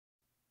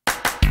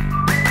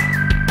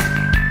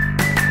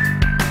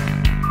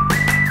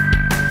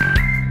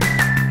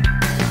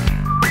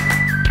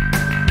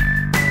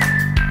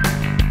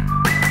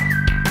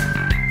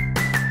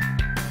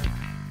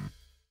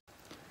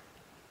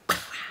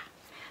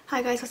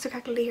Hi guys, what's the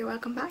crack? Loly here,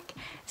 welcome back.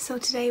 So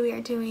today we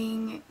are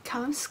doing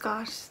Callum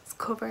Scott's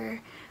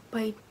cover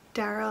by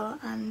Daryl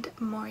and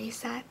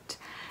Morissette.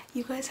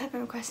 You guys have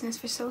been requesting this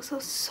for so long.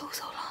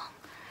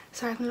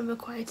 Sorry, I'm a little bit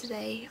quiet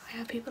today. I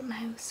have people in the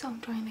house, so I'm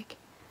trying like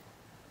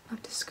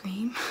not to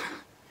scream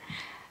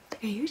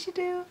like I usually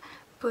do.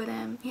 But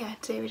yeah,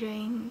 today we're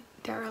doing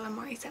Daryl and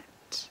Morissette.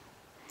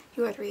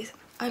 You Are the Reason.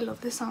 I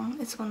love this song.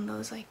 It's one of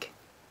those like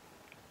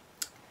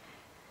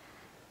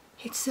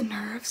hits the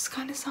nerves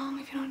kind of song,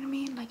 if you know what I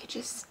mean. Like it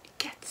just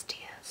gets to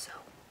you. So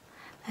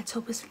let's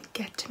hope it doesn't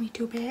get to me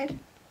too bad.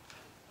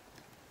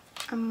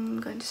 I'm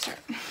going to start.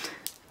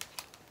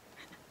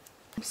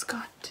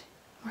 Scott,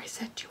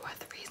 Morissette, You Are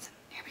the Reason.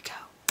 Here we go.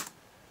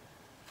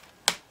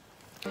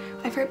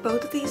 I've heard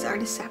both of these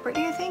artists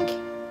separately, I think.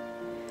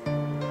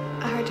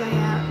 I heard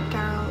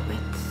Daryl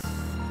with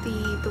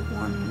the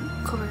one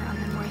cover and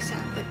then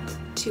Morissette with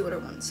two other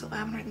ones, so I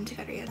haven't heard them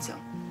together yet, so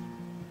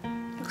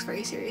it looks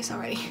very serious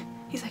already.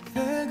 He's like,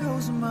 there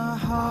goes my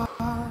heart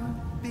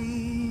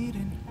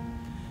beating,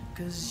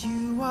 'cause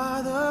you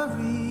are the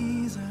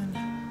reason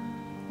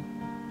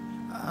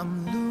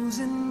I'm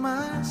losing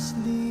my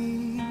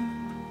sleep.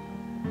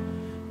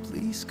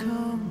 Please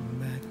come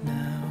back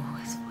now. oh,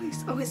 his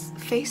voice, oh, his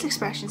facial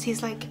expressions,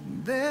 he's like,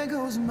 there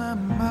goes my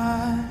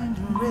mind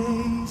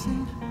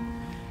racing,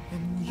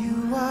 and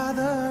you are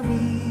the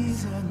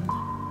reason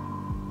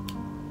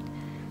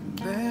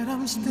that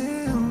I'm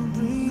still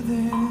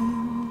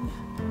breathing.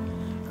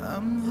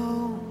 I'm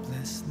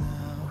hopeless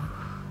now.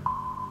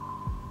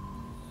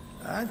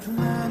 I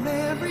climb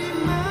every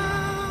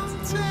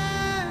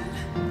mountain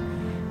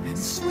and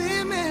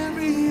swim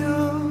every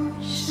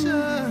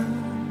ocean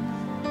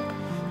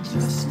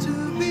just to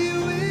be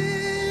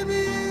with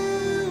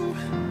you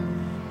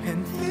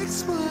and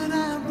fix what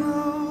I've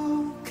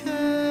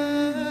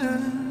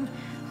broken.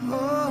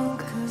 Oh,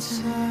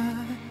 'cause I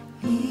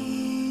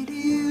need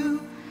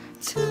you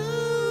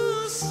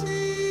to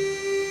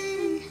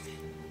see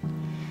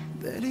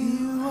that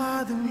you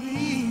are the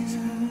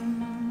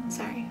reason.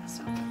 sorry, I'll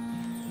stop.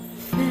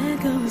 There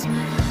goes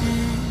my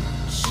head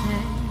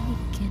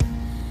shaking,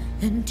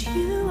 and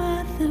you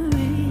are the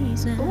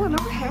reason. Oh, I love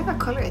her hair, that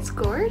colour, it's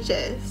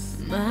gorgeous.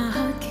 My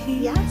heart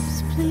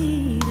keeps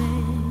bleeding.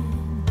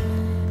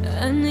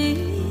 I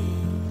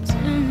need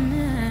you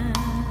now.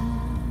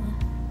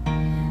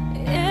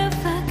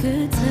 If I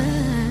could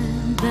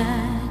turn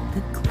back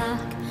the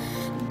clock,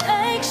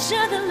 make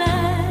sure the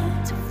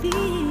lights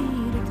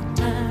feed at the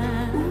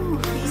time. Ooh,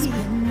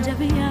 Spend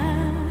every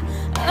hour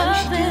how does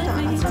she do that?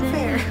 That's not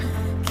fair.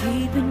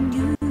 keeping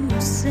you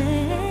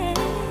safe. I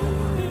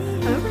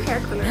love her hair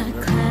colour. I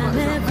climb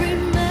every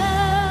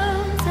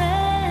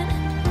mountain,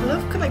 I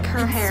love like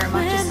her hair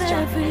matches the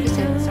jacket. I just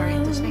did, sorry,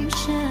 this me.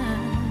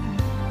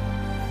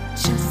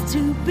 just to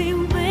be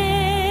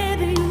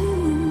with you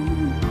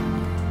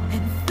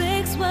and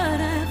fix what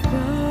I've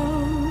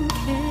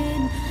broken.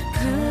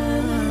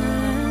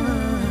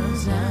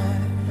 'Cause I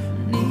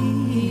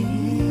need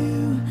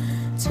you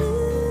to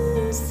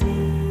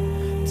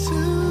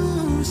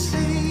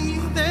See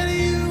that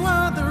you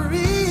are the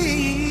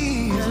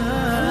reason.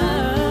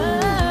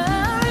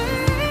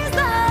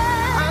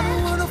 I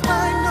don't wanna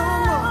fight no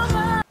more.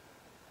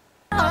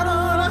 I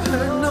don't wanna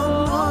hurt no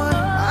more.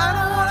 I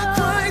don't wanna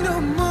cry no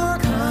more.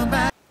 Come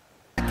back,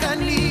 I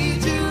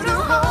need you to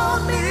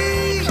hold me.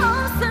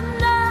 Closer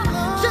now,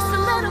 just a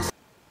little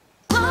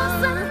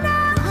closer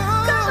now.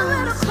 Come a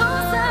little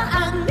closer.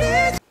 I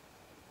need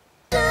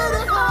you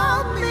to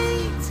hold me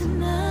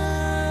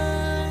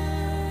tonight.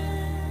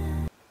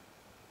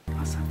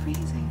 Oh, so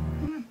freezing.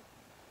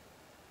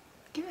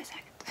 Give me a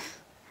second.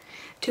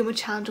 Too much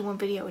challenge in one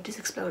video, it just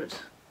exploded.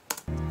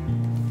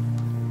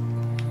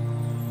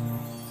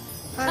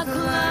 I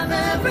climb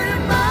every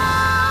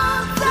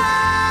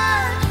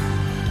mountain,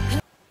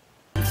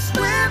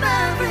 swim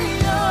every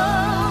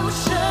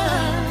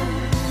ocean,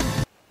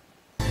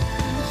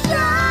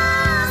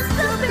 just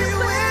to be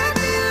with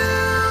you.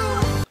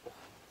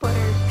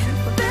 Butter.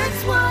 Fix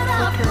what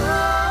I've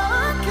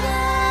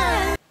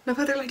broken. Look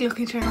how they're like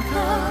looking to her. 'Cause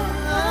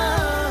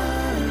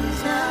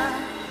I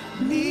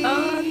need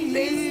Oh,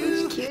 they're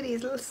you such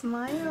cuties, little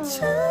smile. to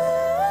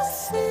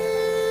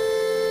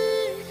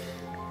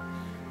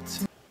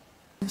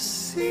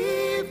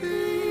see that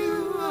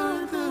you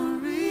are the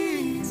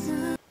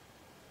reason.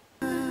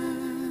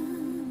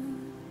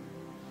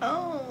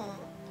 Oh.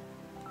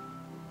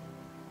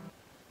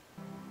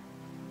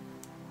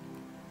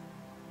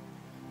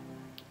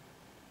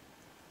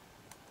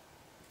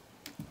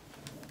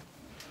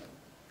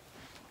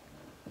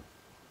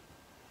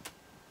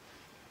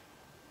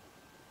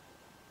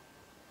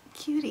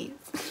 Cuties.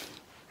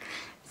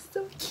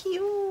 So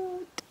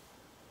cute.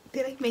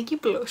 They like make you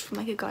blush from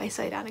like a guy's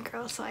side and a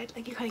girl's side.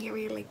 Like you kind of get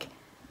really like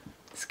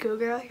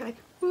schoolgirl. You're like,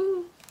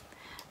 woo.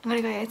 I'm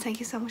gonna go out. Thank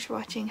you so much for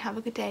watching. Have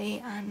a good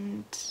day,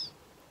 and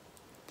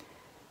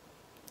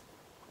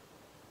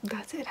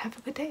that's it. Have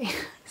a good day.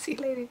 See you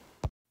later.